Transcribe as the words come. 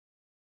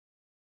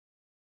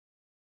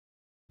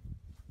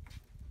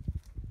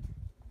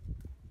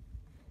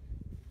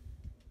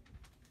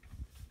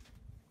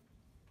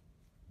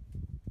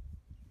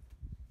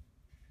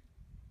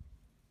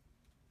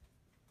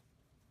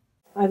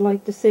I'd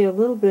like to say a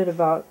little bit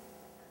about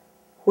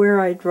where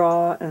I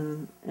draw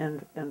and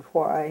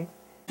why.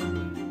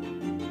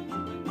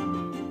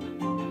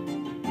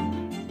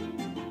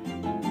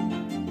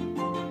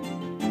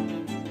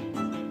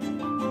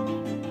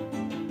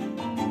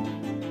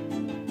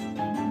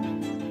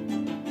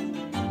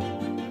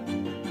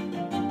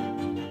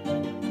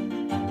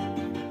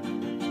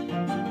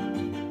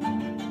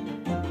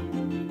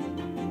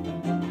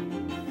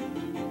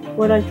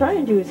 What I try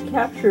and do is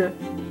capture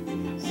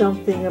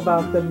something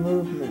about the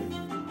movement.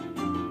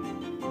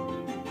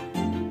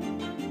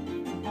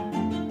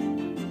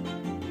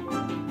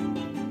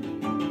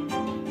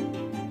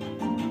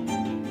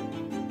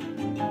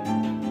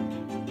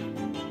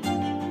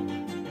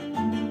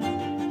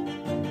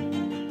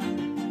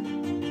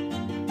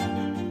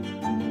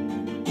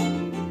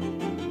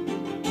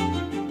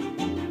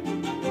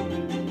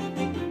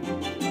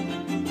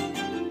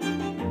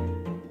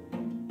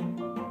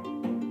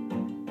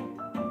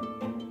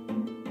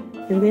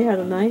 And they had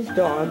a nice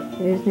dog,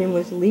 and his name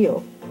was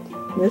Leo.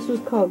 And this was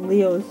called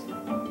Leo's,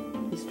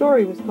 the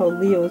story was called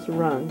Leo's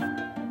Run.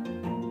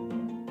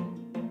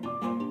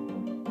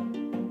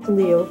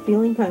 Leo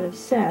feeling kind of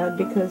sad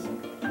because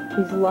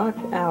he's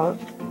locked out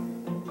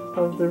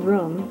of the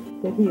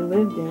room that he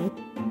lived in.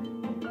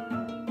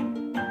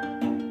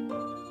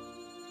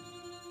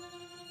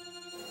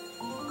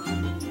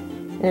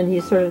 And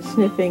he's sort of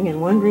sniffing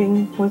and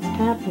wondering what's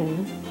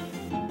happening.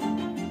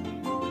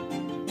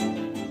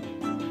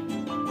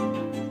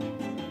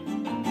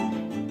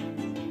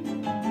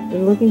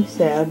 And looking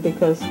sad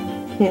because he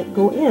can't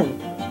go in.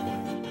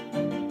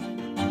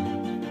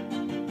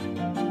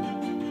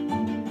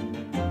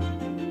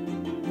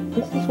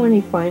 This is when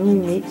he finally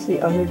meets the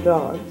other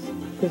dogs,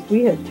 because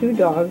we had 2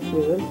 dogs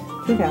with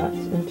us, 2 cats,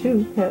 and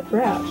 2 pet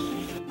rats.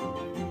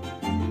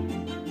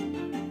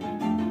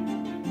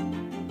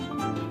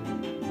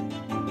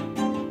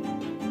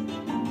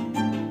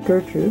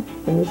 Gertrude,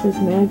 and this is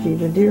Maggie,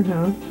 the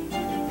deerhound,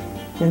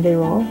 and they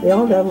all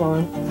got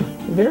along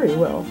very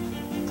well.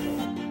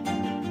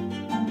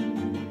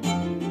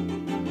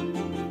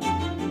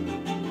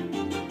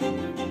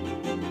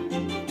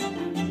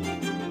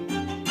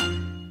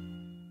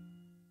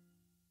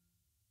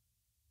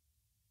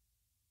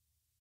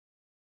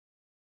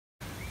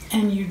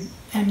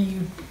 And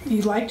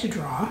you like to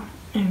draw,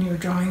 and your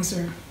drawings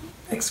are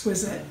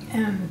exquisite.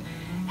 And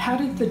how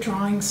did the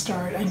drawing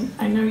start?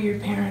 I know your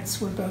parents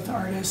were both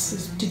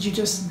artists. Did you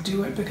just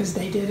do it because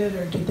they did it,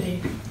 or did they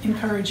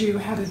encourage you?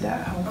 How did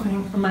that whole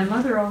thing? My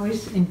mother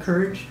always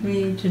encouraged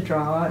me to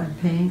draw and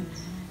paint,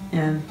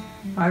 and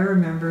I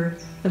remember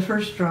the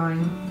first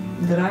drawing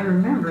that I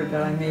remember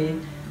that I made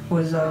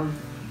was a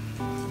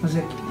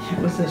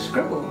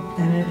scribble,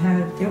 and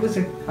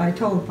I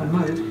told my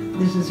mother,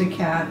 this is a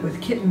cat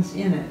with kittens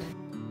in it.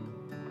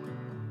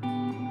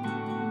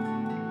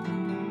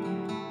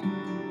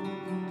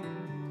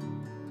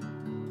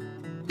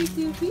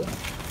 Doopy.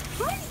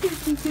 Hi,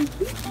 Doopy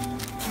Doopy.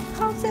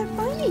 How's that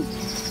funny?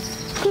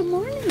 Good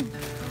morning.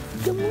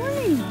 Good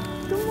morning.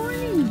 Good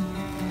morning.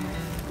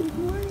 Good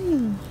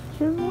morning.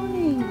 Good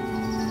morning.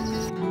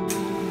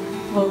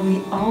 Well,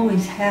 we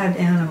always had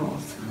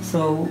animals,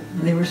 so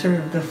they were sort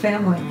of the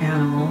family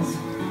animals,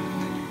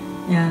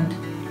 and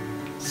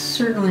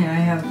certainly I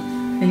have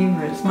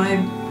favorites.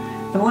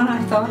 The one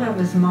I thought of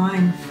as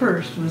mine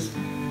first was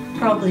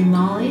probably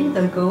Molly,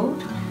 the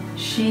goat.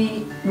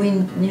 We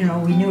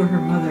knew her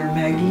mother,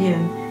 Maggie,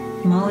 and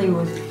Molly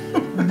was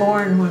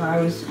born when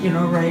I was,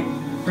 right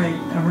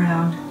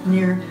around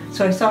near.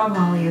 So I saw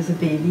Molly as a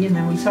baby, and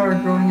then we saw her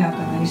growing up,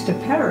 and I used to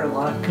pet her a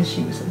lot because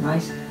she was a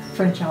nice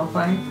French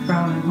Alpine,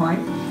 brown and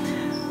white.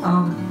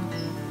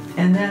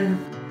 And then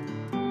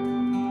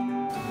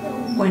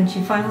when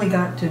she finally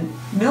got to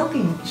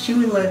milking, she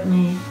would let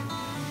me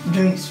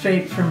drink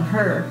straight from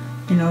her,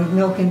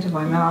 milk into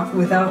my mouth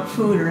without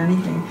food or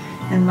anything.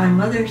 And my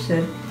mother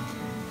said,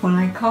 when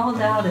I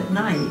called out at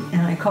night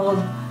and I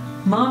called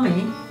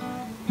Mommy,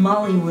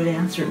 Molly would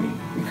answer me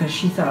because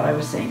she thought I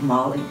was saying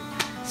Molly.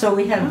 So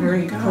we had a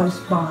very close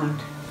bond.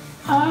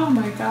 Oh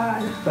my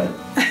God. But,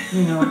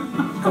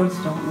 goats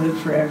don't live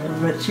forever,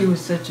 but she was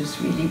such a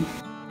sweetie.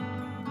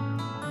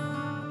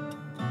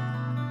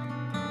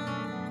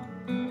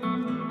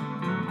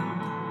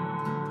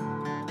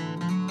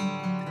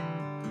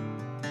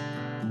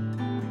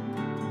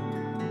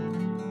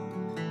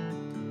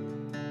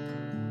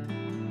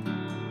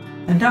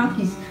 And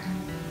donkeys,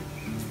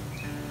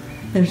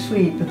 they're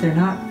sweet, but they're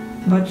not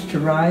much to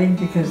ride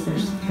because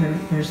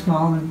they're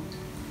small and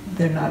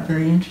they're not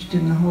very interested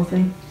in the whole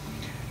thing.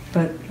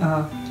 But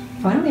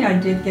finally I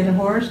did get a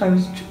horse. I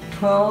was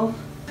 12.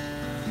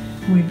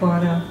 We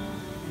bought a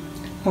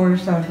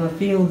horse out of a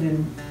field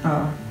in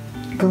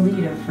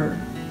Goleta for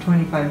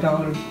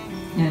 $25,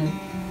 and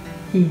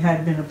he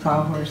had been a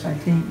plow horse, I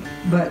think.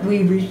 But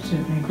we reached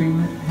an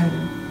agreement.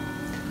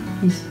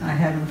 I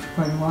had him for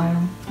quite a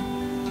while.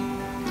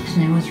 His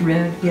name was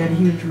Red. He had a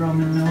huge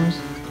Roman nose.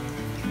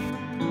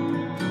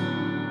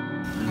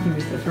 He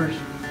was the first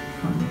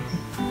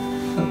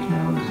hook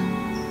nose.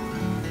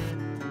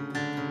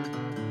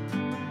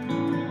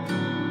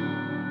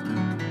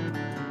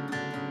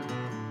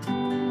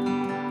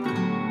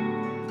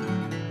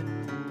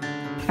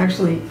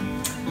 Actually,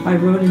 I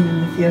rode him in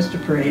the Fiesta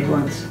Parade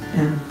once,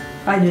 and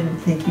I didn't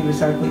think he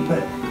was ugly,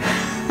 but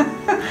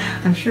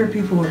I'm sure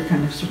people were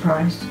kind of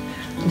surprised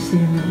to see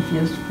him in the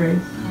Fiesta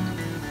Parade.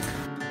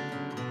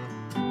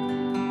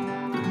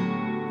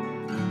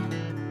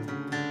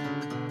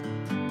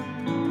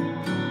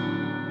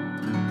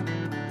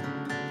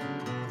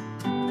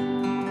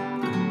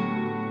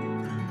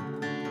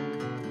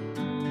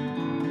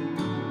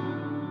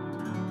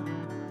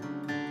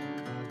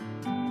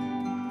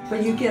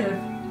 But you get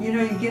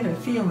a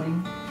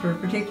feeling for a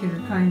particular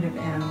kind of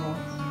animal,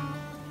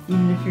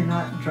 even if you're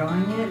not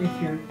drawing it,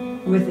 if you're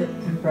with it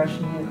and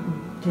brushing it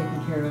and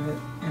taking care of it.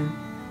 And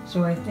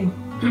so I think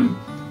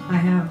I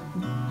have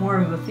more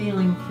of a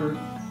feeling for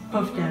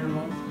hoofed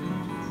animals,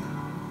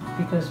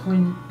 because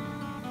when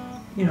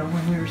we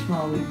were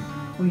small,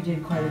 we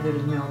did quite a bit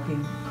of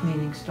milking,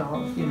 cleaning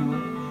stalls, and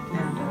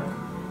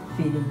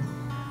feeding.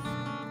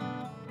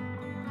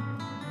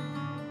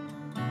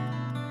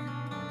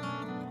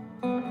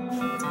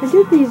 I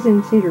did these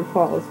in Cedar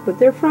Falls, but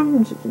they're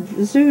from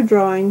zoo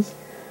drawings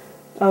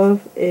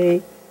of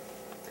a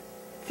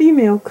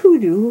female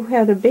kudu who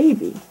had a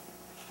baby,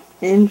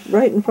 and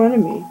right in front of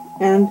me,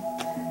 and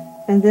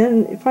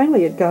then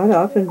finally it got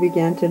up and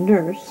began to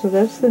nurse. So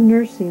that's the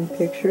nursing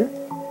picture,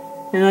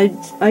 and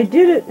I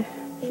did it.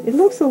 It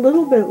looks a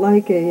little bit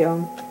like a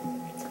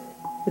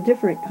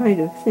different kind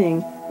of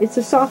thing. It's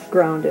a soft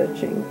ground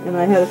etching, and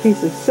I had a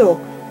piece of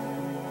silk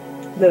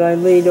that I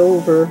laid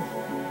over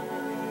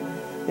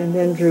and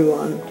then drew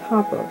on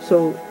top of,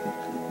 so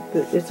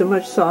it's a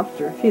much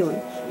softer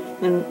feeling.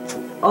 And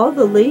all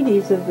the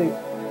ladies of the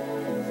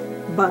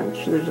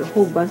bunch, there's a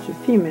whole bunch of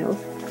females,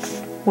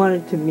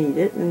 wanted to meet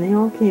it, and they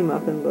all came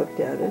up and looked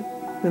at it.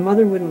 The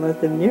mother wouldn't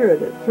let them near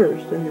it at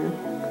first, and then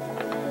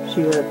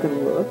she let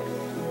them look.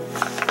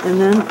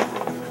 And then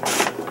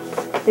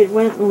it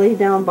went and lay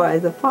down by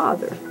the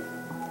father.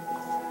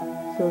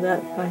 So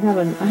that I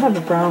have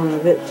a brown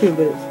of it too,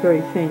 but it's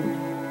very faint.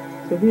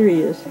 So here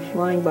he is,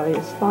 lying by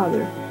his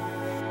father.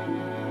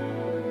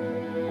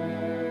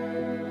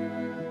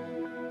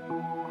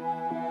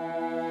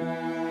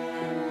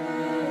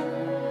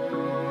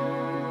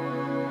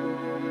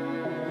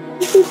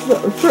 This is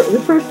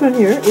the first one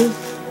here is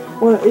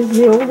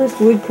the oldest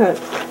woodcut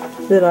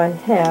that I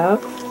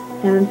have,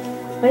 and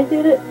I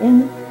did it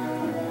in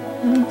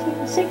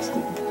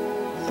 1960.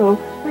 So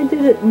I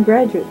did it in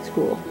graduate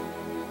school.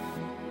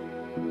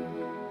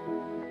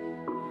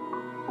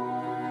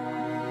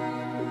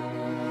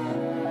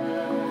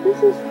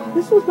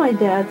 This was my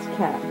dad's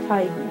cat,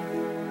 Tiggy,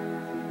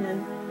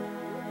 and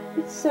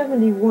it's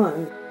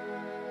 71.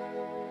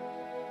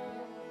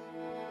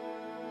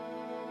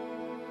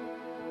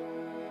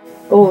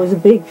 Oh, it was a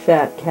big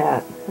fat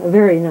cat, a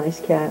very nice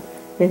cat,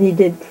 and he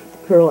did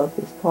curl up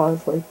his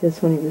paws like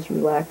this when he was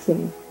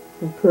relaxing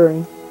and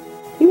purring.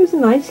 He was a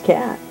nice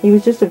cat. He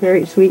was just a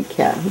very sweet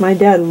cat. My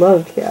dad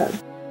loved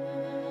cats.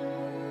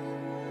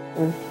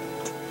 And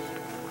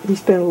he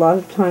spent a lot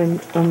of time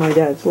on my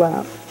dad's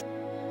lap.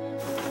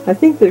 I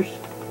think there's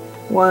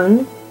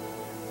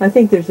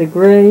a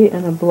gray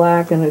and a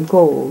black and a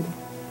gold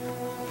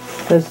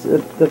as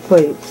the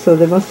plates. So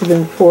there must have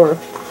been 4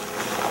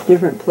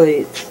 different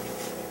plates.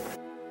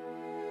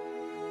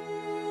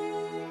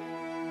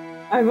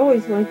 I've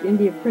always liked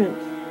India print,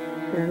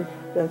 and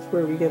that's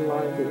where we get a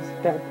lot of these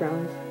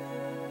backgrounds.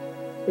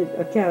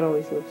 A cat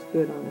always looks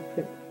good on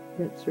a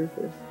print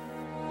surface.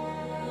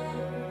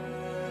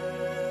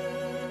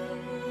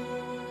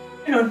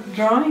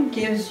 Drawing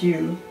gives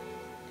you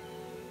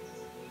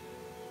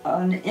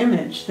an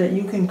image that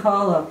you can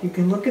call up. You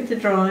can look at the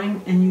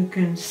drawing and you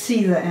can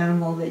see the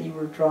animal that you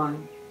were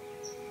drawing,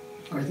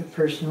 or the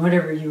person,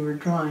 whatever you were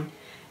drawing.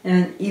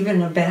 And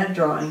even a bad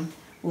drawing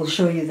will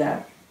show you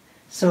that.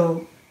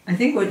 So I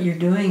think what you're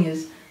doing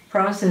is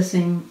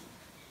processing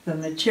the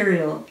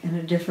material in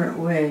a different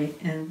way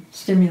and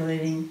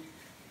stimulating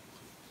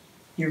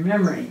your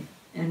memory,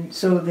 and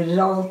so that it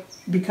all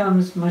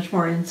becomes much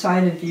more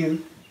inside of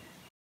you.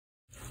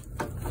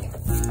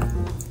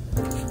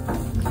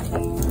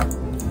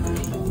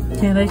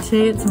 Can I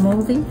say it's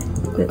moldy?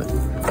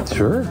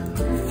 Sure.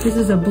 This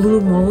is a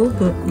blue mold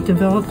that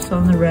develops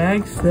on the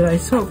rags that I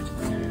soaked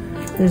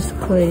this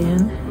clay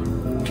in.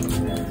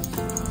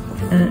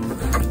 And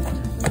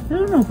I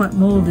don't know what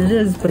mold it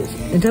is, but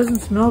it doesn't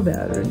smell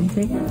bad or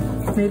anything.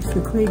 It makes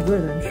the clay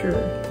good, I'm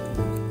sure.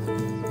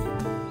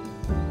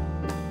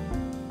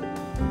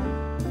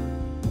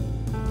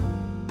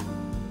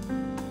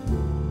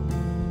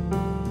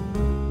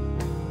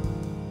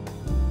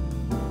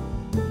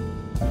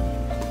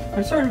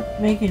 I'm sort of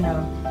making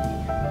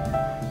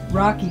a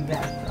rocky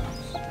background.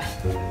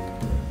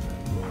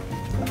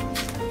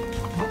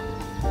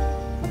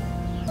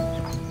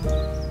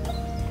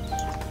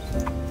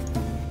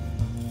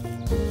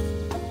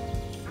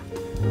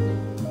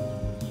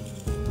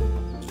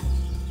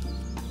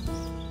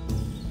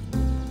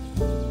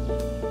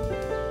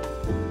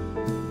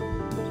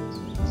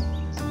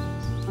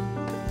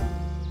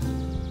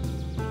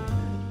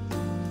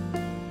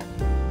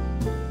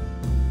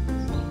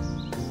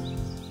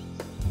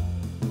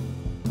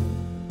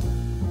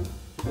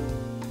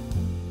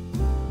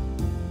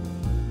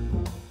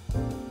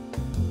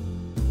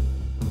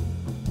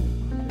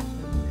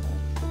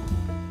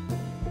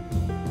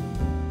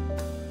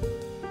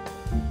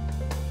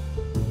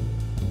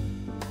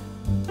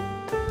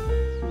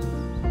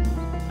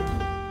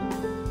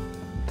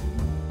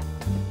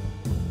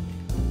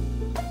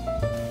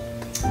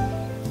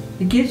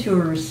 gives you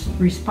a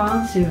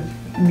responsive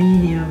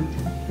medium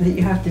that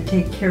you have to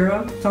take care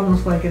of. It's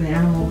almost like an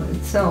animal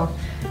itself.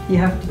 You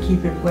have to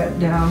keep it wet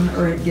down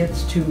or it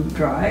gets too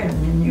dry,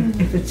 and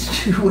then if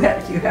it's too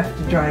wet, you have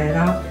to dry it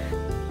out.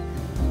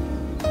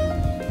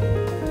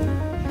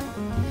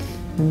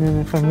 And then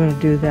if I'm going to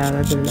do that,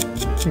 I better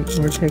make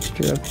more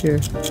texture up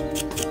here.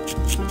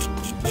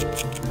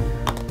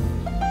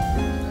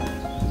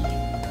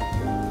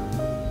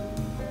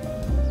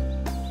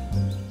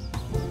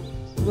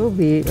 Will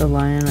be a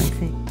lion, I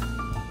think.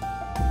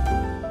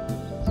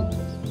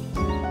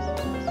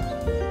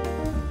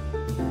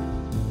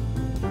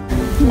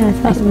 Yeah, I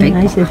thought it would be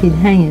nice if he'd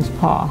hang his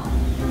paw. I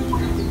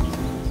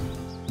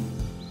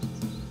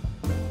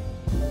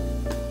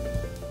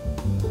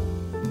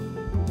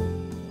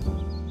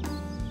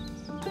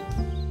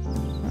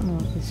don't know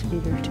if his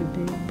feet are too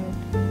big,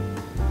 but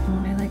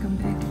I like him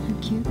big.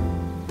 They're cute.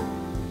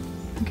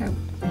 Okay,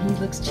 he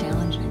looks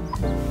challenging.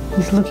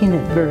 he's looking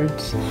at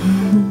birds.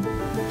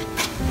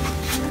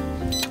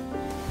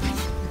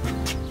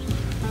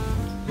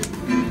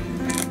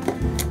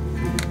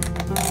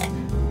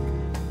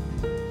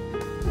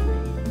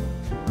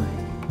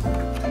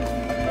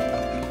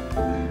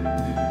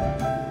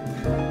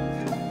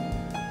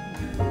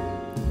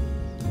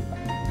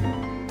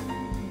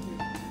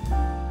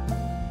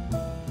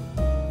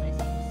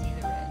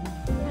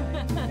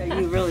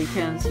 You really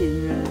can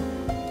see the red.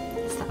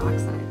 It's the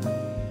oxide.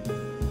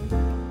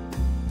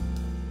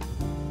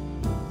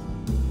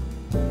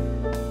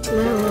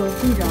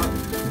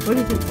 What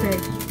does it say?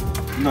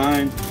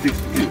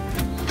 962.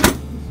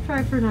 Let's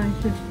try for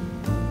 950.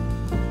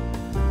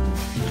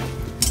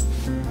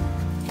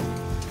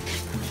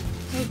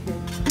 Okay.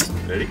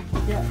 Ready?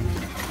 Yeah.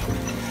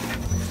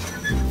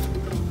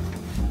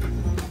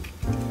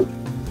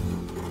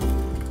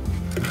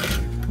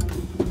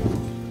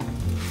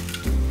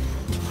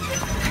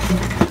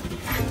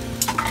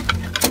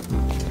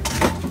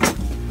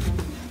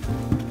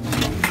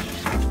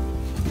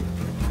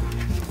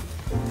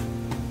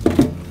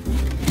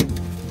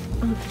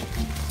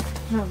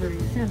 Not very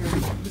centered.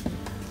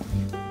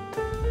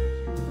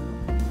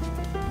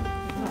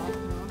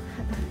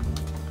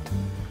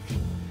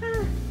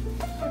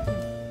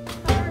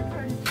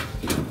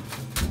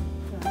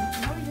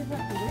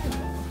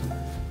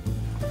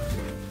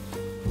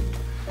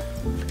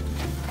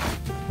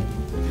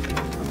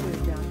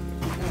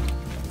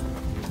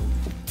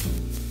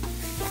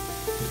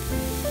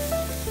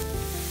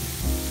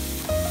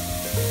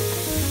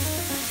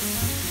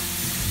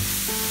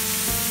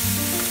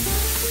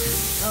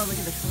 Oh, look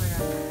at the color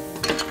on it.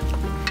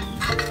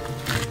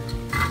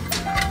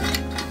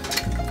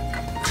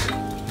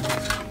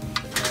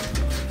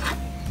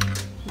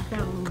 It's got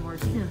a little more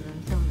tin than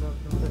some of them,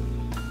 but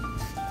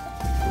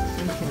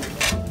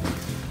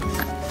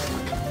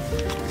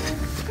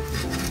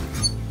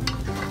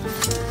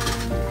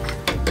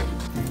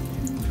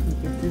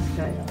get this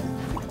guy out.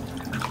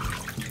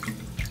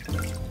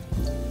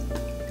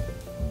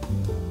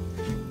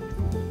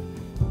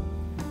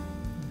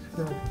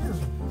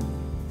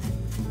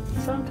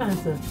 Sometimes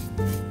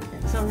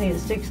something that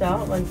sticks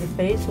out, like the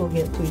face, will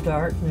get too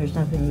dark and there's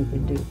nothing you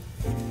can do.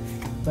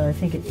 But I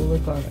think it will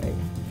look alright,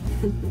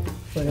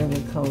 whatever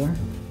color.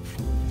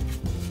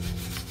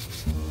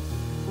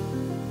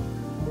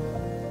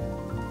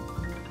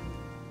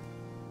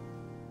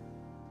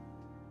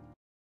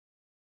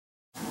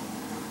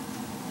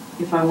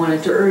 If I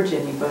wanted to urge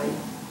anybody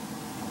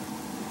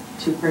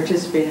to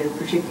participate in a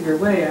particular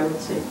way, I would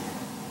say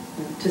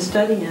to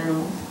study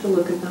animals, to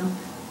look at them,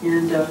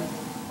 and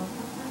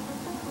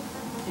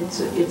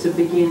it's a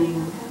beginning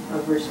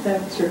of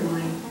respect,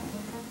 certainly.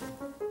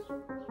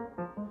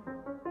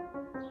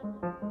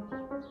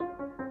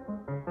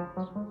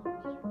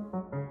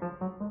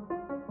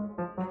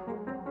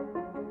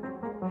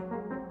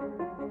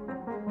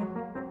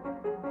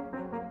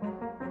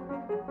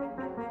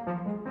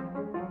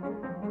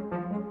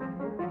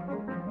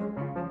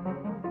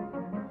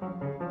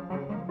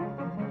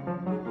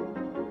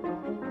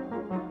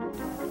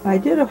 I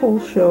did a whole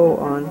show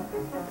on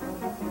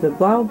the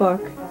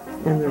blaubuck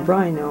and the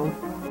rhino.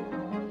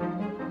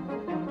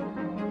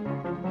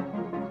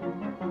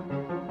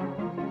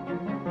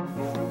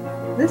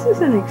 This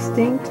is an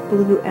extinct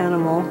blue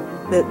animal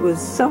that was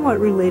somewhat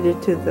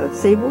related to the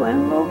sable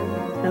antelope,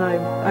 and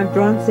I've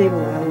drawn sable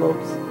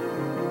antelopes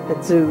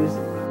at zoos.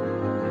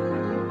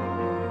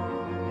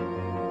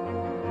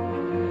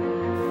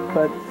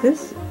 But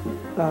this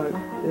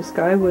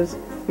guy was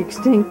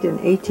extinct in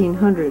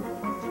 1800.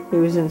 He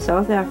was in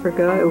South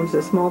Africa. It was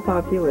a small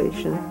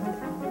population,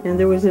 and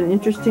there was an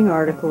interesting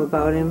article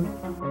about him.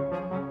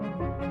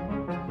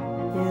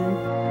 And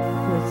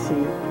let's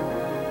see,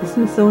 the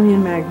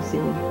Smithsonian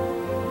Magazine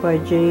by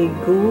Jay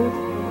Gould.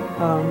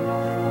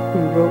 He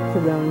wrote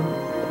for them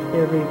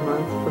every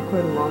month for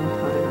quite a long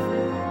time.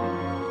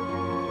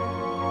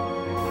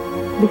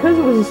 Because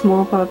it was a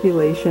small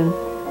population,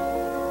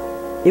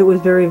 it was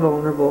very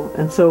vulnerable,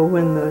 and so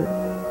when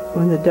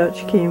the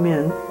Dutch came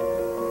in,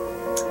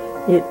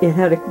 it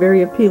had a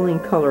very appealing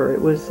color.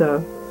 It was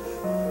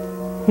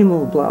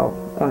Himmelblau,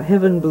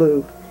 heaven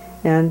blue.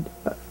 And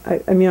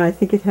I mean, I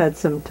think it had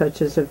some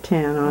touches of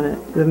tan on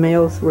it. The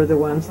males were the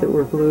ones that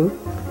were blue.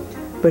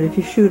 But if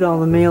you shoot all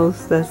the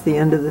males, that's the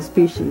end of the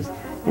species.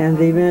 And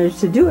they managed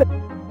to do it.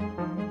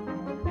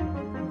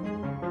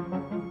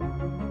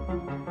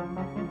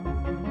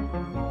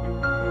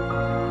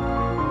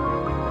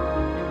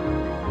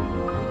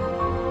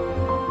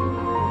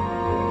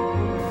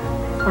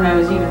 When I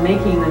was even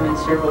making them in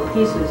several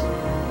pieces,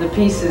 the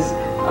pieces,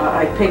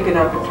 I'd pick it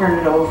up and turn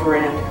it over,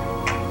 and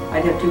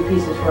I'd have two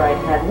pieces where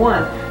I'd had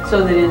one,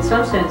 so that in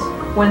some sense,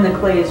 when the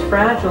clay is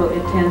fragile,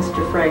 it tends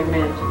to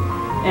fragment.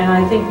 And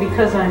I think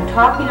because I'm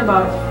talking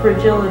about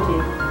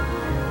fragility,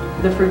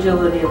 the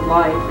fragility of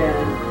life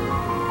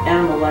and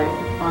animal life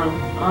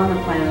on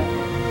the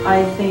planet,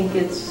 I think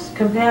it's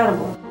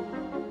compatible.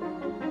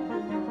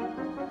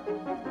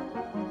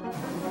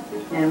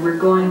 And we're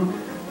going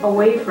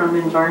away from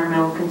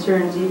environmental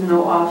concerns, even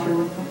though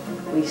often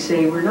we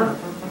say we're not.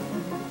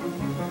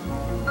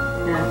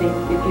 And I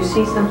think if you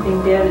see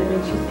something dead, it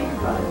makes you think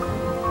about it.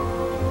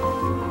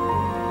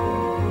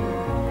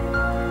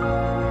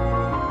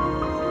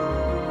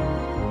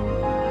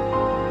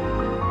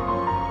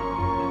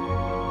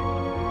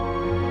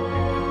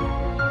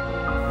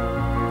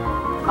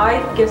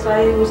 I guess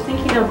I was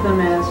thinking of them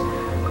as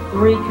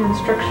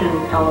reconstruction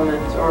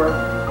elements, or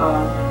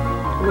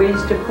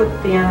ways to put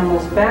the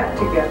animals back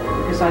together,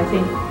 because I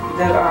think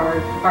that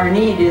our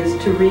need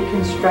is to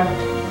reconstruct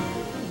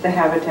the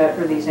habitat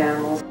for these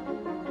animals.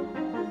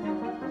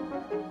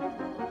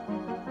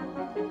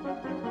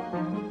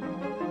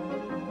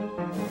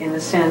 In a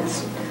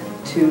sense,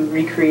 to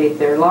recreate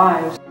their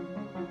lives.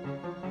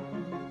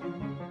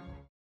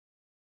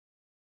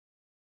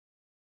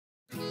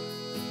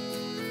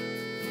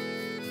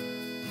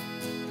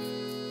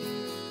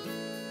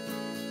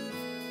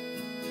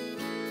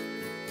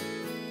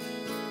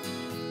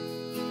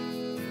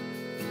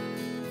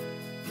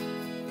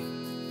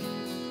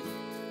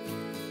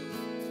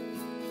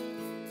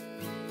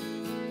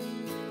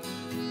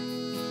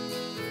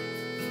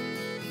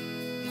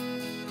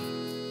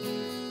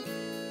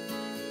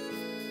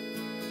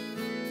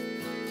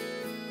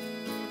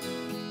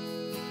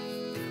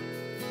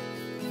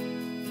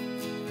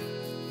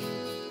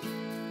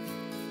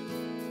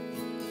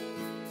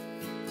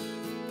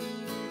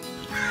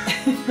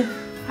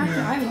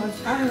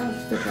 I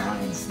love the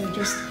drawings. They're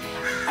just,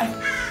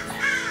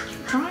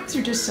 drawings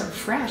are just so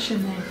fresh,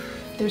 and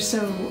they're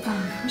so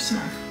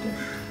personal.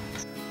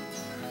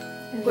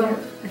 Well,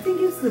 I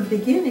think it's the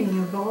beginning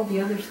of all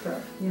the other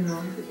stuff, you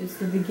know. It's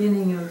the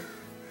beginning of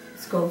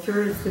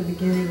sculpture, it's the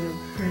beginning of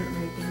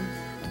printmaking.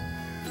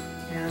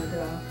 And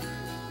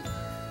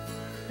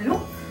I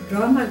don't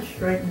draw much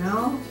right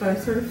now, but I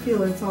sort of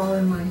feel it's all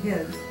in my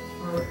head,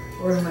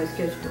 or in my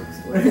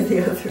sketchbooks, one or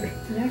the other.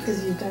 Yeah,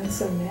 because you've done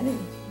so many.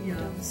 Yeah.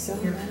 So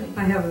yeah. many.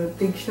 I have a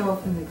big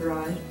shelf in the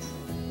garage,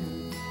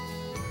 and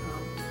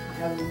I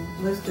have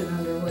them listed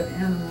under what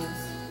animals,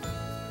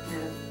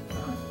 and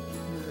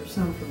there's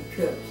some from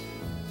trips,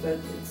 but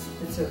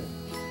it's a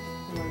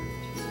one,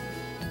 two,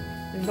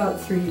 there's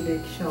about 3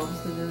 big shelves,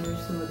 and then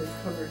there's some other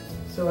cupboards.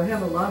 So I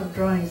have a lot of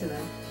drawings, and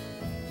I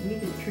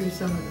weeded through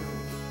some of them.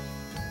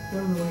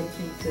 One of the way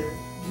things that are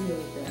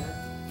really bad.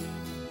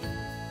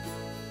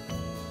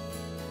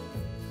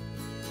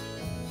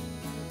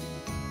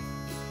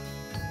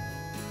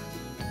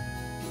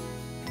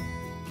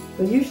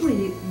 But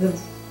usually the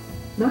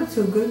not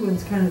so good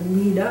ones kind of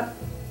lead up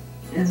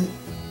and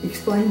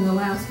explain the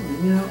last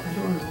one, you know, I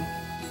don't know.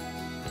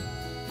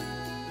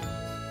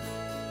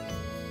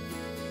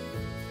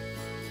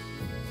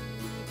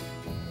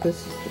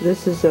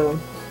 This is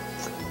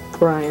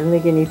Brian, the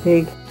guinea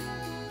pig.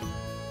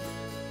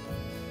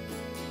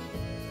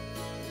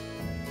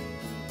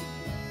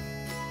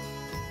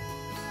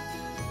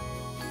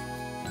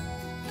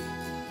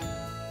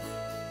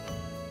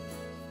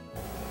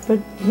 But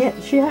yeah,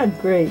 she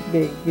had great,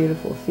 big,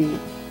 beautiful feet,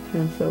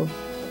 and so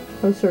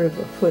it was sort of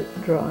a foot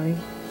drawing.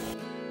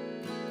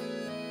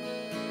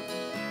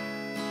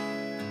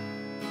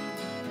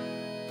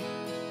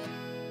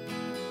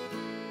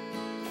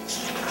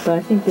 But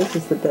I think this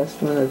is the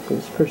best one of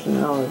his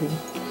personality.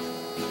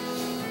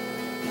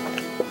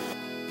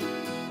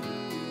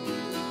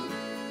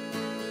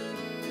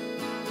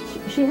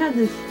 She had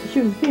this, she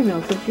was a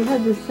female, so she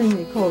had this thing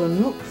they called a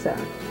milk sac,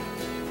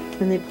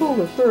 and they pull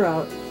the fur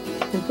out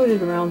and put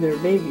it around their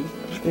babies,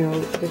 you know,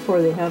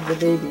 before they have the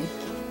babies.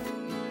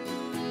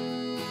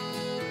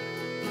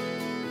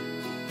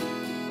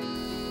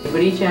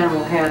 But each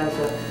animal has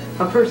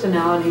a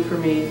personality for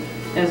me,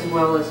 as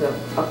well as a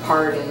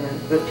part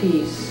in the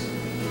piece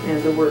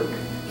and the work.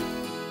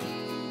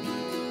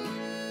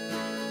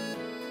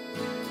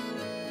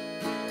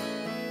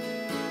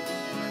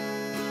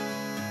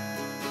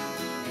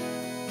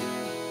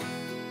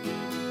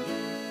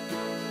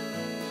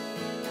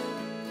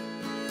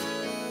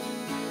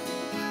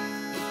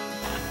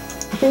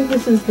 I think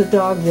this is the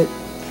dog that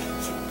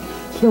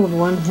killed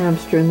one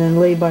hamster and then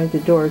lay by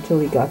the door till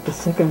he got the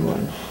second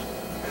one.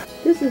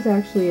 This is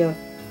actually a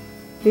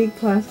big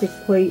plastic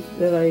plate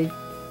that I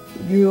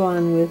drew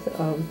on with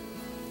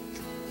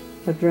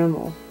a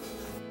Dremel.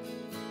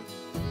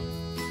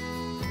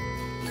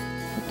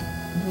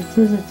 It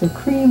says it's a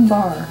cream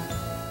bar,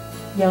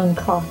 young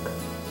cock.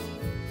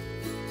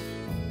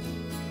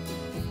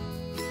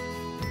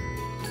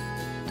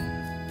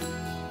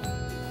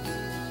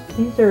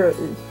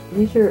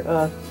 These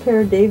are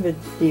Pear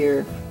David's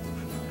deer,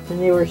 and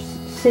they were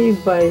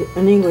saved by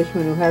an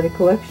Englishman who had a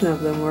collection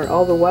of them where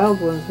all the wild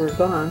ones were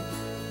gone.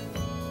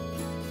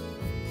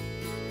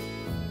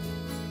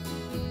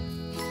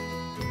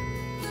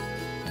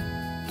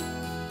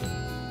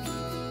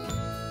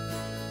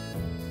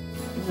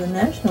 The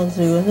National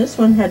Zoo, and this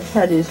one had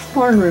had his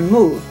horn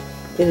removed.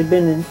 It had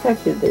been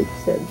infected, they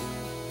said.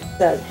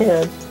 That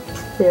head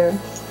there.